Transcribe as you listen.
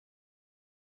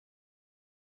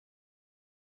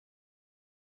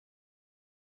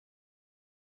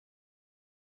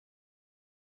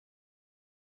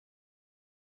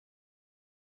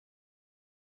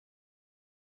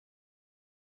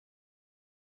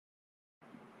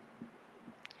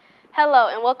Hello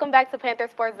and welcome back to Panther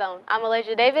Sports Zone. I'm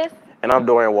Elijah Davis. And I'm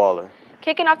Dorian Waller.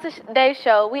 Kicking off today's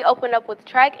show, we open up with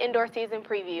track indoor season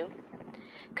preview.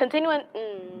 Continuing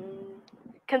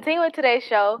today's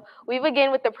show, we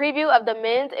begin with the preview of the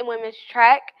men's and women's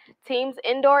track teams'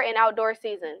 indoor and outdoor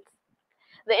seasons.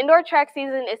 The indoor track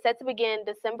season is set to begin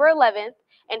December 11th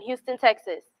in Houston,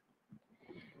 Texas.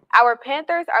 Our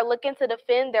Panthers are looking to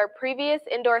defend their previous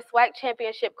indoor SWAC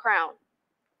championship crown.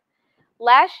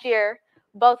 Last year,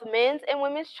 both men's and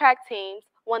women's track teams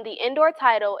won the indoor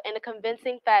title in a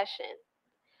convincing fashion.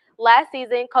 Last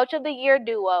season, Coach of the Year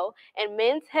duo and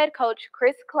men's head coach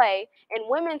Chris Clay and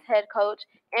women's head coach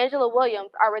Angela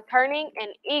Williams are returning and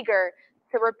eager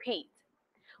to repeat.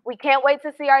 We can't wait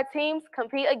to see our teams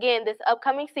compete again this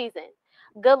upcoming season.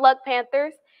 Good luck,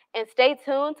 Panthers, and stay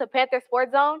tuned to Panther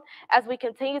Sports Zone as we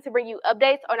continue to bring you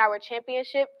updates on our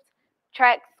championship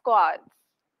track squads.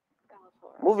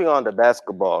 Moving on to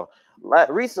basketball.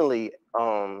 Recently,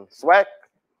 SWAC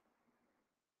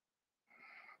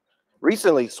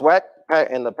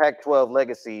and the Pac-12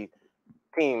 Legacy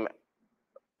team.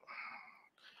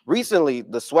 Recently,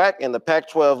 the SWAC and the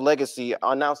Pac-12 Legacy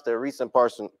announced their recent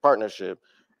partnership.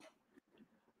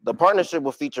 The partnership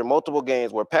will feature multiple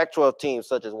games where Pac-12 teams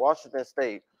such as Washington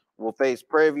State will face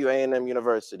Prairie View A&M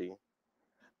University.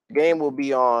 The game will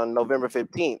be on November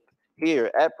 15th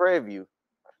here at Prairie View.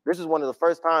 This is one of the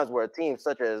first times where a team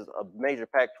such as a major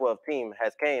Pac-12 team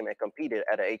has came and competed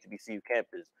at an HBCU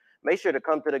campus. Make sure to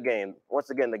come to the game. Once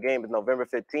again, the game is November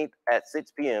 15th at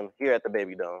 6 p.m. here at the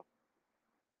Baby Dome.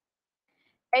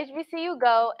 HBCU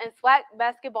Go and SWAC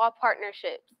basketball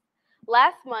partnerships.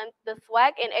 Last month, the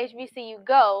SWAC and HBCU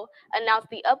Go announced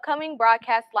the upcoming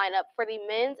broadcast lineup for the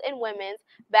men's and women's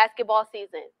basketball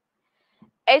season.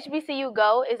 HBCU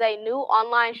Go is a new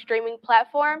online streaming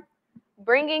platform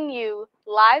bringing you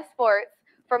live sports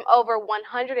from over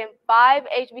 105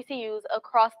 HBCUs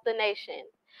across the nation.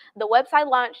 The website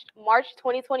launched March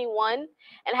 2021 and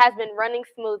has been running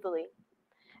smoothly.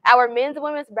 Our men's and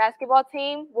women's basketball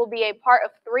team will be a part of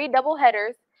 3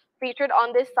 doubleheaders featured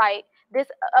on this site this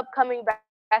upcoming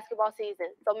basketball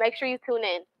season, so make sure you tune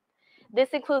in. This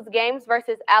includes games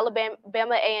versus Alabama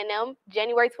A&M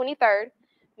January 23rd,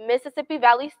 Mississippi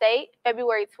Valley State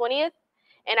February 20th,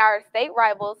 and our state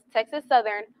rivals Texas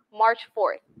Southern March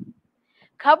 4th.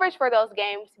 Coverage for those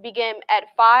games begin at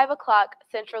 5 o'clock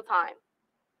Central Time.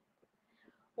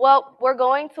 Well, we're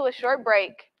going to a short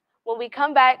break. When we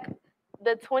come back,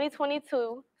 the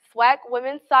 2022 SWAC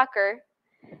Women's Soccer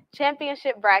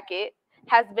Championship bracket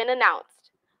has been announced.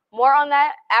 More on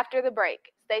that after the break.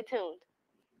 Stay tuned.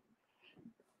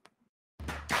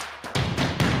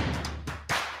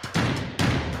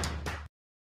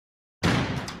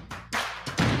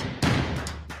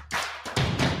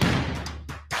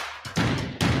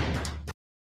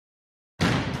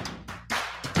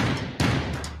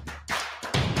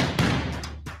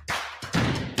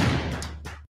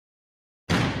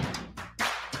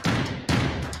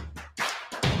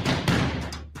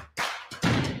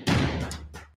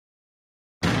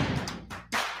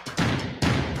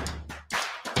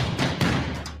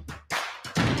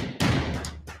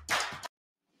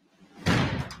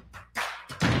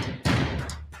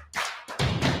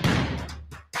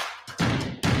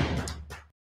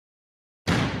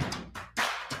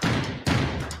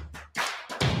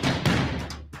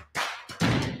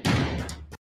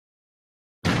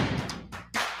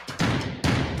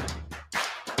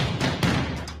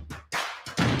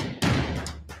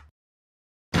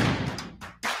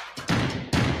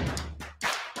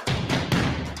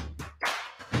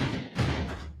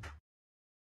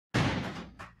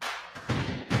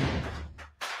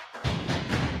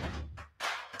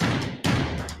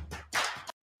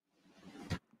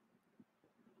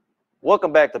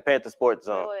 Welcome back to Panther Sports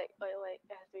Zone. Wait. It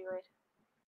has to be read.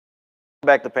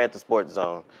 Back to Panther Sports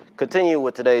Zone. Continue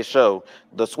with today's show.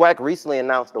 The SWAC recently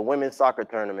announced the women's soccer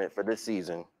tournament for this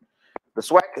season. The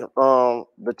SWAC,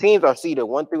 the teams are seeded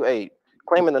 1 through 8,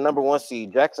 claiming the number 1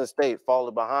 seed. Jackson State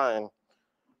followed behind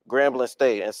Grambling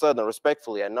State and Southern,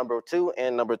 respectfully, at number 2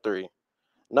 and number 3.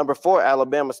 Number 4,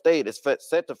 Alabama State, is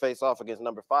set to face off against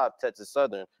number 5, Texas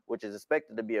Southern, which is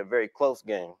expected to be a very close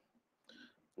game.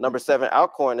 Number 7,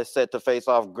 Alcorn, is set to face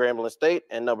off Grambling State,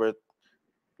 and number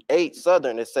 8,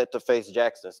 Southern, is set to face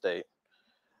Jackson State.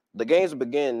 The games will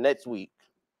begin next week.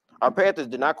 Our Panthers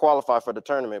did not qualify for the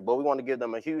tournament, but we want to give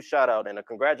them a huge shout out and a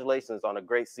congratulations on a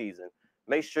great season.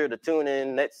 Make sure to tune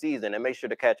in next season and make sure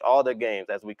to catch all their games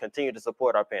as we continue to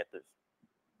support our Panthers.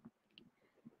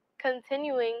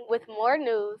 Continuing with more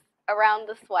news around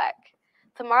the SWAC.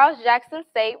 Tomorrow's Jackson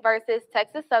State versus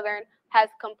Texas Southern has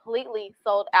completely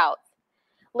sold out.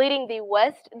 Leading the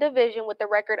West Division with a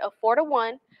record of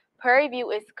 4-1, Prairie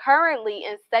View is currently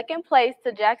in second place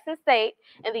to Jackson State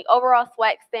in the overall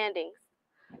SWAC standings.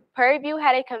 Prairie View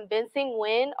had a convincing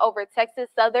win over Texas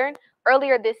Southern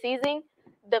earlier this season,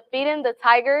 defeating the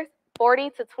Tigers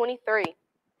 40-23.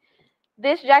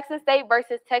 This Jackson State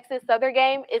versus Texas Southern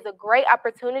game is a great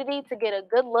opportunity to get a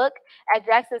good look at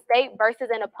Jackson State versus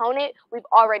an opponent we've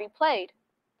already played.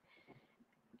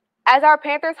 As our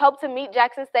Panthers hope to meet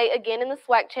Jackson State again in the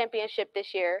SWAC championship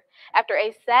this year, after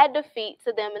a sad defeat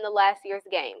to them in the last year's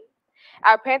game.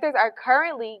 Our Panthers are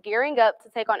currently gearing up to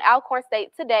take on Alcorn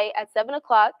State today at 7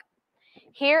 o'clock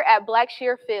here at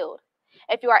Blackshear Field.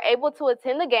 If you are able to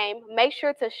attend the game, make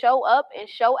sure to show up and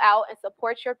show out and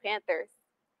support your Panthers.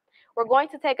 We're going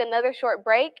to take another short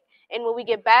break, and when we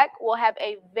get back, we'll have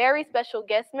a very special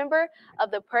guest member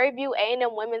of the Prairie View A&M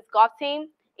women's golf team,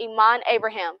 Iman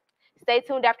Abraham. Stay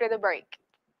tuned after the break.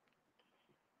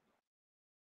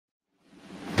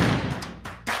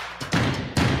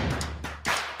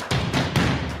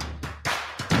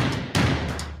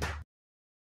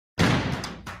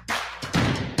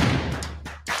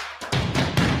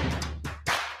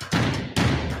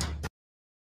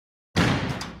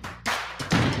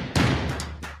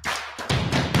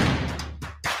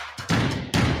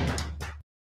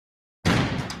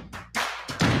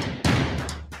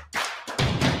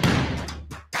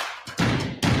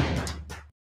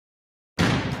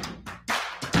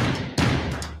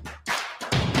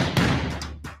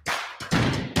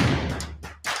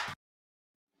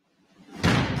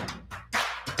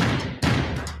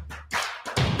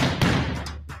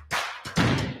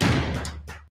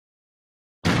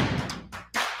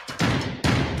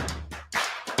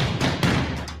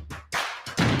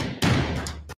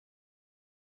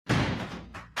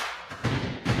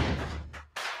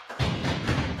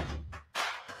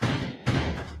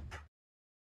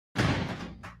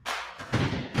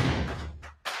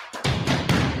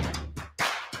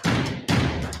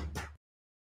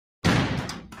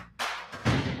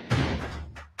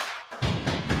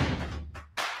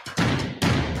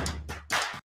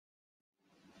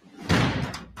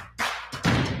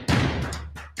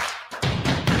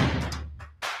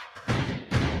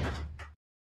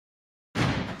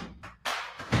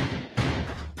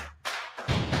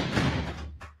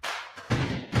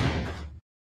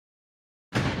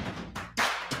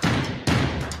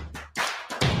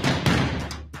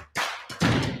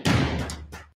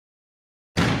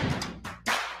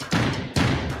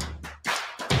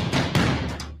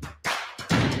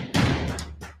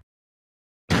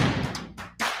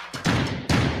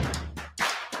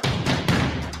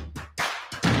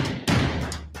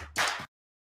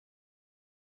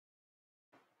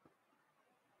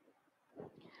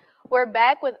 We're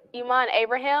back with Iman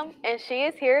Abraham, and she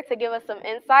is here to give us some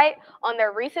insight on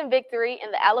their recent victory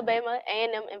in the Alabama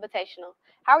A&M Invitational.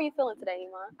 How are you feeling today,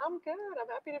 Iman? I'm good. I'm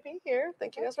happy to be here.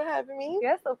 Thank you guys for having me.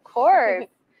 Yes, of course.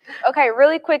 Okay,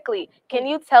 really quickly, can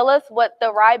you tell us what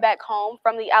the ride back home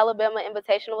from the Alabama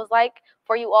Invitational was like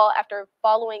for you all after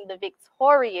following the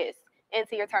victorious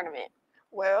NCAA tournament?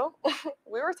 Well,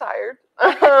 we were tired.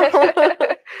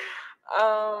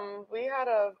 We had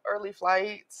an early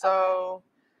flight, so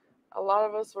a lot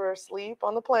of us were asleep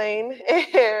on the plane,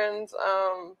 and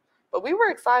but we were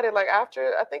excited. Like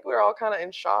after, I think we were all kind of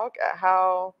in shock at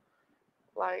how,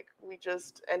 like, we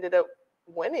just ended up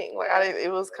winning. Like it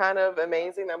was kind of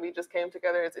amazing that we just came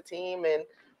together as a team and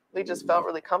we just felt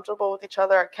really comfortable with each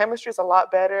other. Our chemistry is a lot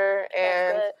better,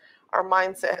 and our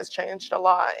mindset has changed a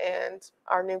lot. And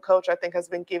our new coach, I think, has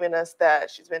been giving us that.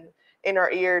 She's been in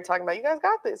our ear talking about, you guys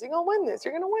got this. You're going to win this.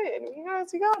 You're going to win. You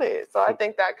guys, you got it. So I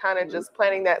think that kind of just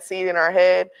planting that seed in our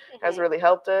head has really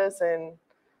helped us. And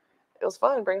it was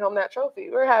fun. Bring home that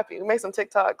trophy. We're happy. We made some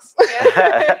TikToks.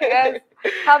 Yes.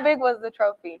 How big was the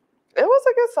trophy? It was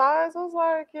a good size. It was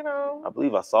like, I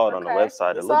believe I saw it on the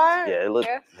website. It looked, it looked,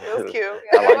 it was cute.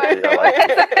 I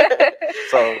liked it.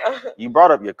 So you brought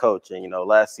up your coach, and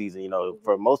last season,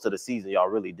 for most of the season, y'all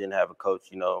really didn't have a coach.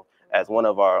 As one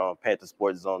of our Panther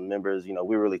Sports Zone members,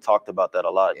 we really talked about that a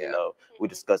lot. We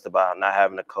discussed about not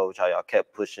having a coach, how y'all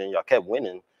kept pushing, y'all kept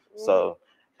winning. So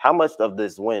how much of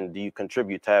this win do you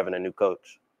contribute to having a new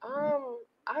coach?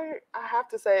 I have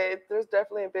to say there's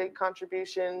definitely a big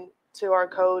contribution to our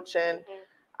coach, and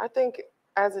I think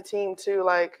as a team too,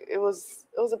 like it was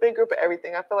a big group of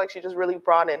everything. I feel like she just really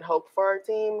brought in hope for our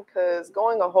team, because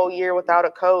going a whole year without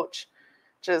a coach,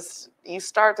 just you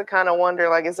start to kind of wonder,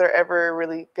 like, is there ever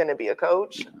really going to be a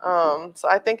coach? So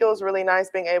I think it was really nice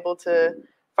being able to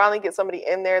finally get somebody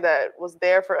in there that was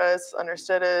there for us,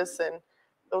 understood us, and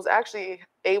it was actually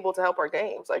able to help our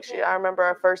games. Like I remember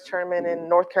our first tournament in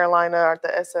North Carolina at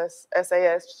the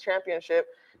SAS championship.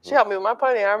 She helped me with my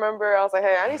putting. I remember I was like,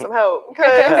 hey, I need some help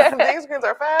because these greens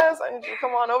are fast. I need you to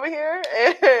come on over here.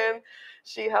 And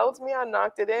she helped me. I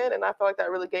knocked it in, and I felt like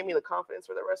that really gave me the confidence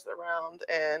for the rest of the round.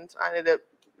 And I ended up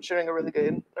shooting a really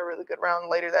good round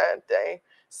later that day.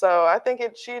 So I think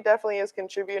she definitely is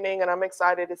contributing, and I'm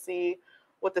excited to see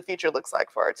what the future looks like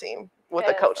for our team with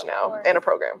a coach now and a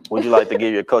program. Would you like to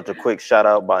give your coach a quick shout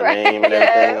out by name and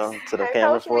everything to the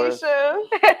cameras for us?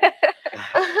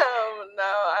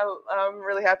 No, I'm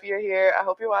really happy you're here. I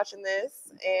hope you're watching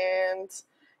this, and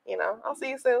I'll see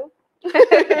you soon.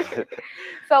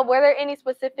 So were there any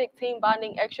specific team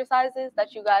bonding exercises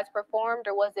that you guys performed,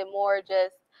 or was it more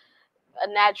just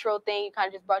a natural thing? You kind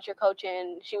of just brought your coach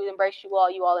in, she would embrace you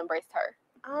all embraced her?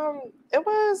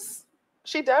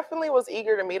 She definitely was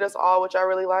eager to meet us all, which I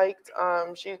really liked.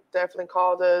 She definitely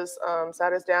called us,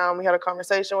 sat us down. We had a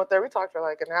conversation with her. We talked for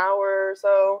like an hour or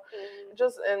so,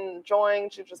 just enjoying.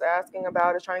 She was just asking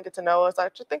about it, trying to get to know us. I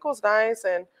just think it was nice.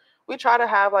 And we try to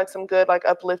have like some good, like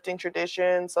uplifting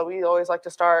traditions. So we always like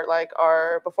to start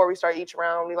before we start each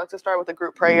round, we like to start with a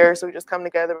group prayer. So we just come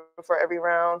together before every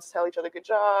round, tell each other good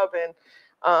job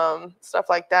and stuff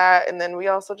like that. And then we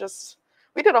also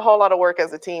we did a whole lot of work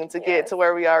as a team to get to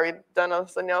where we are. We've done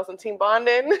some team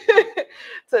bonding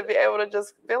to be able to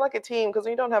just feel like a team. Because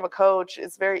when you don't have a coach,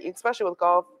 it's especially with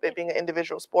golf, it being an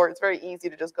individual sport, it's very easy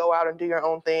to just go out and do your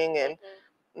own thing and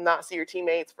not see your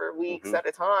teammates for weeks at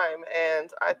a time.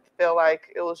 And I feel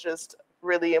like it was just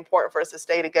really important for us to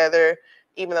stay together.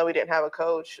 Even though we didn't have a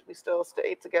coach, we still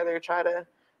stayed together, try to,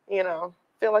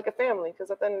 feel like a family. Because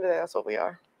at the end of the day, that's what we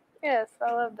are. Yes,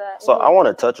 I love that. So I want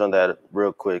to touch on that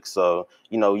real quick. So,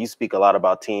 you speak a lot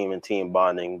about team and team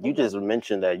bonding. You just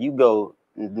mentioned that you go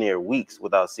near weeks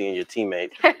without seeing your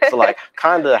teammates. So like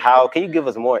kind of can you give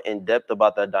us more in depth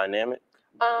about that dynamic?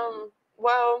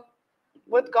 Well,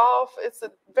 with golf, it's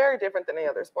very different than any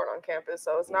other sport on campus.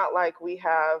 So it's not like we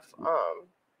have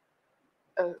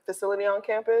a facility on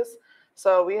campus.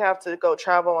 So we have to go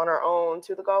travel on our own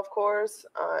to the golf course.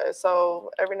 So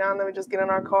every now and then we just get in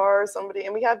our cars,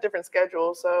 and we have different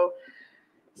schedules. So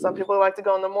some people like to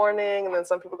go in the morning, and then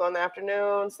some people go in the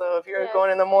afternoon. So if you're going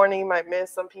in the morning, you might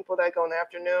miss some people that go in the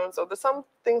afternoon. So there's some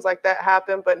things like that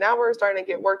happen. But now we're starting to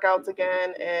get workouts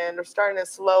again, and we're starting to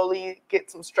slowly get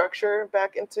some structure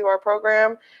back into our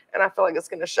program. And I feel like it's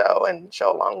going to show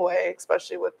a long way,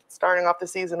 especially with starting off the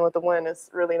season with a win. It's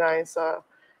really nice.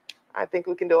 I think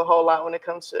we can do a whole lot when it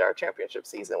comes to our championship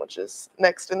season, which is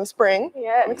next in the spring.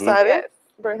 Yeah, I'm excited.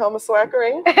 Bring home a SWAC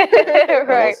ring.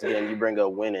 Right. Once again, you bring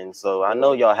up winning. So I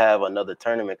know y'all have another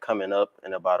tournament coming up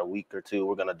in about a week or two.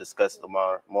 We're going to discuss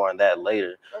more on that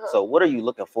later. So what are you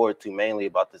looking forward to mainly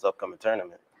about this upcoming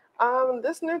tournament?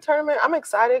 This new tournament, I'm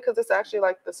excited because it's actually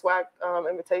like the SWAC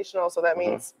Invitational. So that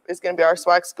means it's going to be our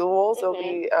SWAC schools. It'll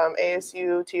be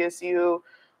ASU, TSU,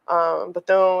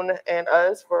 Bethune, and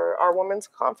us for our women's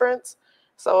conference.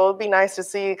 So it'll be nice to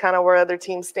see kind of where other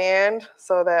teams stand,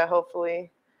 so that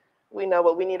hopefully we know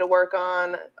what we need to work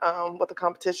on, what the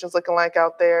competition's looking like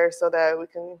out there, so that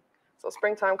so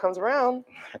springtime comes around,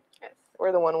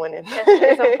 we're the one winning.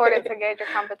 It's important to gauge your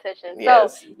competition.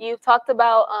 Yes. So you've talked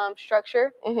about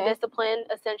structure, discipline,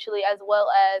 essentially, as well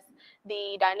as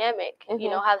the dynamic,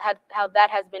 how that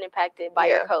has been impacted by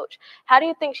your coach. How do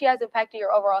you think she has impacted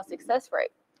your overall success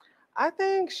rate? I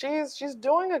think she's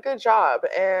doing a good job,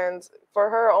 and for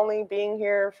her only being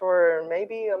here for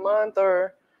maybe a month,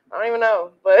 or I don't even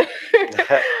know, but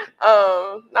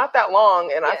not that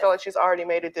long, and I feel like she's already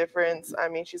made a difference. I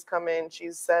mean, she's come in,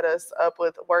 she's set us up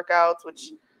with workouts,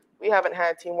 which we haven't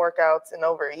had team workouts in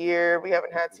over a year. We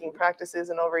haven't had team practices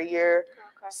in over a year.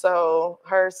 So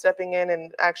her stepping in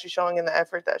and actually showing in the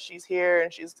effort that she's here,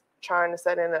 and she's trying to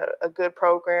set in a good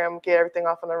program, get everything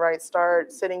off on the right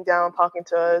start, sitting down, talking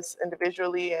to us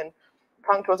individually and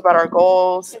talking to us about our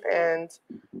goals. And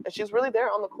she's really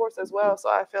there on the course as well. So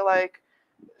I feel like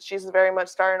she's very much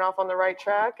starting off on the right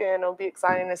track, and it'll be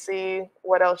exciting to see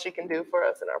what else she can do for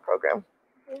us in our program.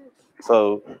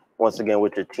 So once again,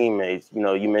 with your teammates,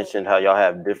 you mentioned how y'all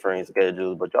have differing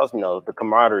schedules, but y'all, the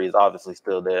camaraderie is obviously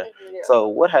still there. So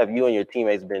what have you and your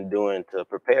teammates been doing to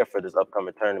prepare for this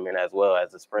upcoming tournament as well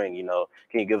as the spring?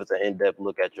 Can you give us an in-depth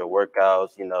look at your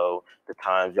workouts, the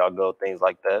times y'all go, things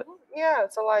like that? Yeah,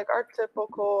 so like our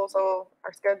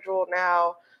schedule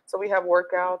now, so we have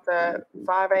workouts at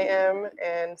 5 a.m.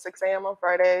 and 6 a.m. on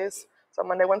Fridays. So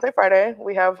Monday, Wednesday, Friday,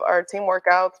 we have our team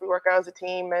workouts. We work out as a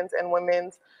team, men's and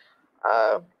women's.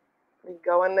 We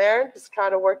go in there, just try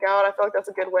to work out. I feel like that's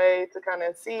a good way to kind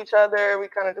of see each other. We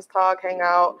kind of just talk, hang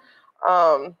out.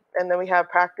 And then we have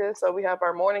practice. So we have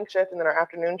our morning shift and then our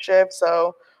afternoon shift.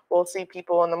 So we'll see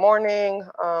people in the morning.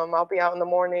 I'll be out in the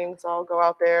morning, so I'll go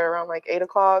out there around like 8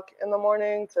 o'clock in the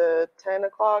morning to 10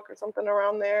 o'clock or something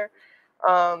around there.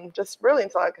 Just really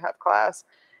until I can have class.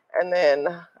 And then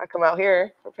I come out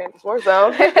here for Panther Sports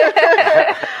Zone. So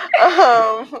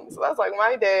that's like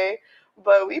my day.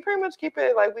 But we pretty much keep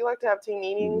it like we like to have team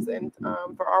meetings, and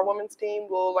for our women's team,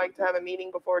 we'll like to have a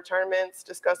meeting before tournaments,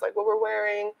 discuss like what we're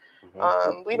wearing.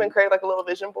 We even created like a little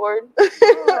vision board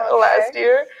last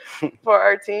year for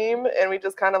our team, and we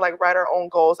just kind of like write our own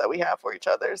goals that we have for each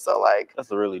other. So like That's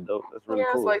really dope. That's really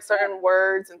cool. so like certain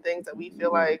words and things that we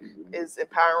feel like is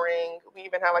empowering. We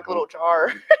even have like a little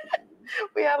jar.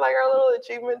 We had like our little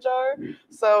achievement jar.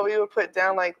 So we would put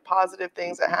down like positive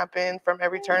things that happen from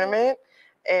every tournament.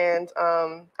 And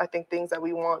I think things that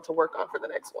we want to work on for the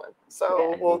next one.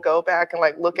 So we'll go back and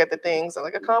like look at the things and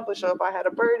like accomplish. So if I had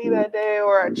a birdie that day,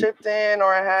 or I chipped in,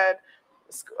 or I had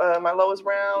my lowest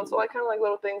round, so like kind of like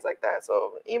little things like that.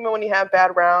 So even when you have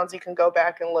bad rounds, you can go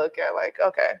back and look at like,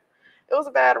 okay, it was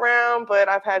a bad round, but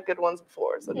I've had good ones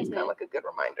before. So just kind of like a good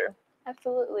reminder.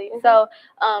 Absolutely. So,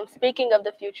 speaking of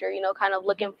the future, kind of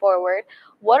looking forward,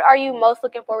 what are you most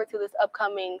looking forward to this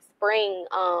upcoming spring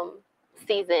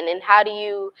season, and how do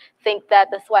you think that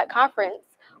the SWAC conference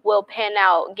will pan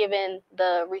out given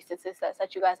the recent success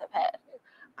that you guys have had?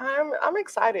 I'm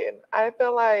excited. I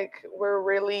feel like we're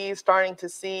really starting to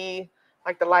see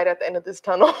like the light at the end of this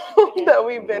tunnel that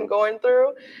we've been going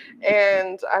through,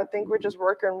 and I think we're just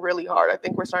working really hard. I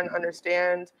think we're starting to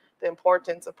understand the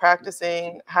importance of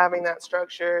practicing, having that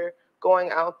structure,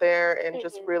 going out there and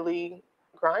just really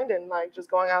grinding, like just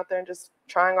going out there and just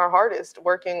trying our hardest,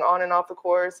 working on and off the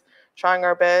course, trying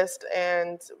our best,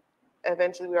 and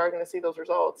eventually we are going to see those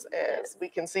results. As we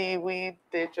can see, we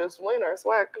did just win our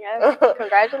SWAC. Yes,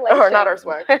 congratulations. Or not our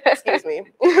SWAC, excuse me.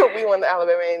 We won the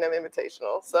Alabama A&M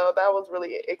Invitational. So that was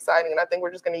really exciting. And I think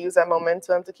we're just going to use that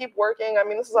momentum to keep working. I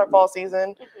mean, this is our fall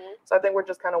season. So I think we're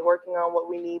just kind of working on what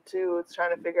we need to. It's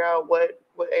trying to figure out what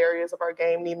areas of our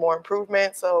game need more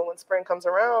improvement. So when spring comes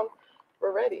around,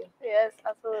 we're ready. Yes,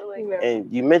 absolutely. Yeah.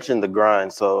 And you mentioned the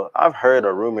grind. So I've heard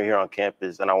a rumor here on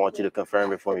campus, and I want you to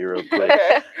confirm it for me real quick.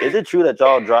 Okay. Is it true that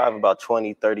y'all drive about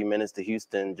 20, 30 minutes to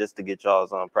Houston just to get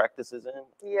y'all's practices in?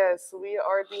 Yes, we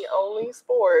are the only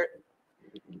sport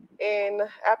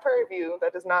at Prairie View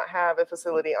that does not have a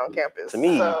facility on campus. To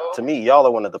me, y'all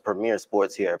are one of the premier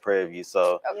sports here at Prairie View.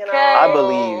 So I I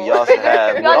believe y'all should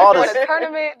have with all this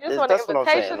tournament, just want an that's what I'm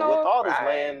saying. With invitational. all this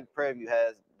land Prairie View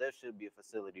has, there should be a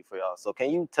facility for y'all. So can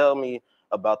you tell me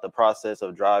about the process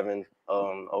of driving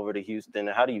over to Houston,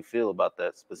 and how do you feel about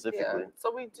that specifically? Yeah.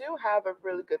 So we do have a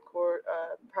really good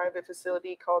private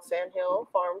facility called Sand Hill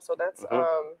Farm. So that's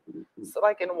so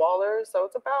like in Waller. So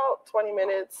it's about 20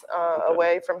 minutes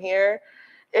away from here.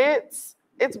 It's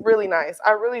really nice.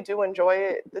 I really do enjoy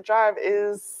it. The drive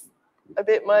is a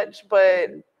bit much, but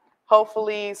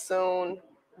hopefully soon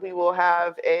we will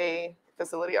have a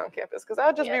facility on campus, because that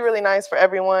would just be really nice for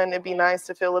everyone. It'd be nice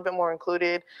to feel a little bit more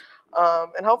included.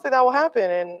 And hopefully that will happen,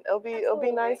 and it'll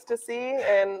be nice to see.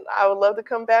 And I would love to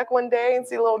come back one day and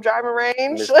see a little driving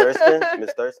range.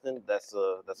 Miss Thurston, that's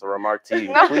a remark to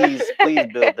you. Please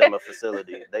build them a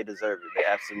facility. They deserve it. They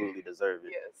absolutely deserve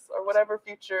it. Yes, or whatever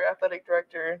future athletic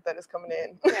director that is coming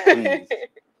in. Please.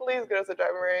 Please get us a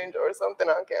driving range or something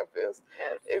on campus.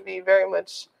 It'd be very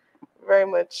much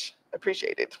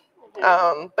appreciated.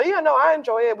 But yeah, no, I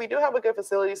enjoy it. We do have a good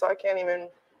facility, so I can't even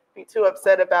be too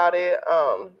upset about it.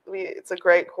 It's a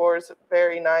great course,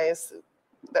 very nice.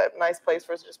 That nice place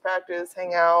for us to just practice,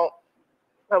 hang out.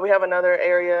 We have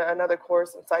another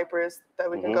course in Cypress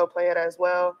that we can go play at as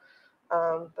well.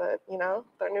 But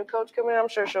our new coach coming in, I'm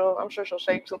sure she'll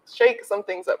shake some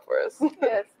things up for us.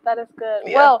 Yes, that is good.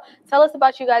 Yeah. Well, tell us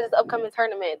about you guys' upcoming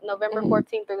tournament, November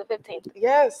 14th through the 15th.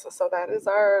 Yes, so that's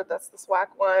the SWAC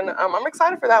one. I'm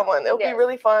excited for that one. It'll be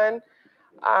really fun.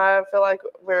 I feel like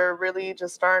we're really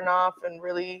just starting off and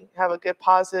really have a good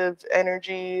positive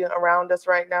energy around us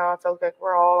right now. I feel like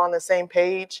we're all on the same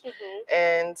page,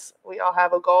 and we all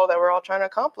have a goal that we're all trying to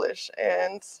accomplish.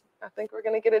 And I think we're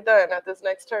going to get it done at this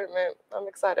next tournament. I'm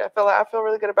excited. I feel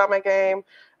really good about my game.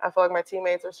 I feel like my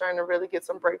teammates are starting to really get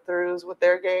some breakthroughs with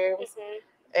their games,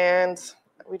 and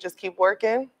we just keep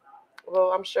working.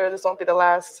 Well, I'm sure this won't be the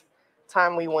last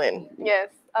time we win. Yes,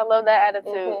 I love that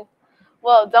attitude.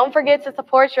 Well, don't forget to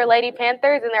support your Lady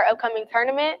Panthers in their upcoming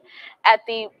tournament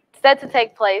set to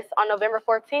take place on November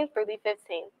 14th through the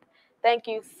 15th. Thank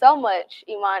you so much,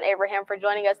 Iman Abraham, for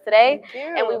joining us today. Thank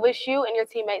you. And we wish you and your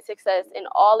teammates success in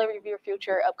all of your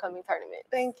future upcoming tournaments.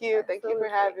 Thank you. Thank you for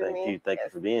having me. Thank you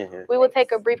for being here. We will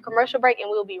take a brief commercial break and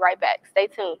we will be right back. Stay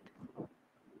tuned.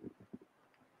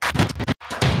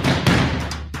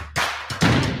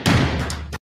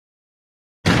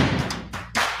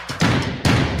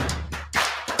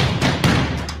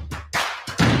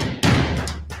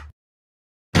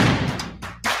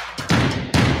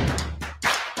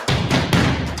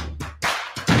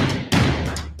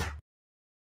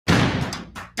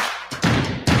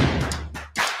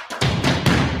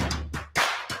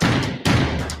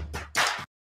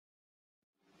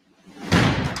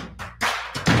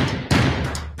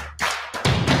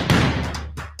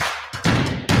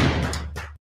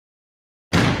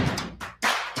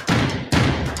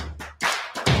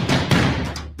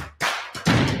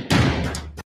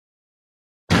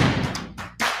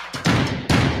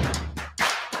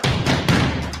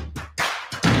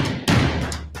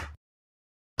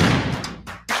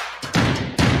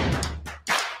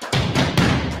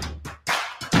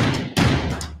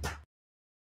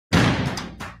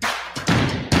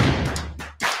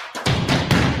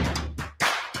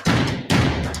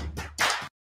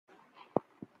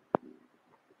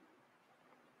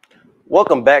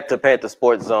 Welcome back to Panther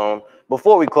Sports Zone.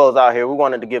 Before we close out here, we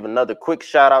wanted to give another quick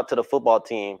shout out to the football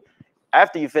team.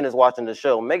 After you finish watching the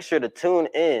show, make sure to tune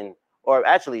in, or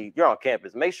actually, you're on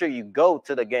campus. Make sure you go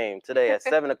to the game today at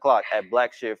 7 o'clock at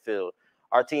Blackshear Field.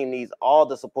 Our team needs all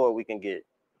the support we can get.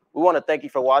 We want to thank you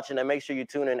for watching, and make sure you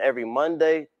tune in every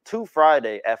Monday to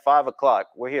Friday at 5 o'clock.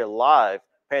 We're here live,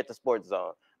 Panther Sports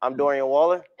Zone. I'm Dorian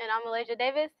Waller. And I'm Malaysia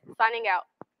Davis, signing out.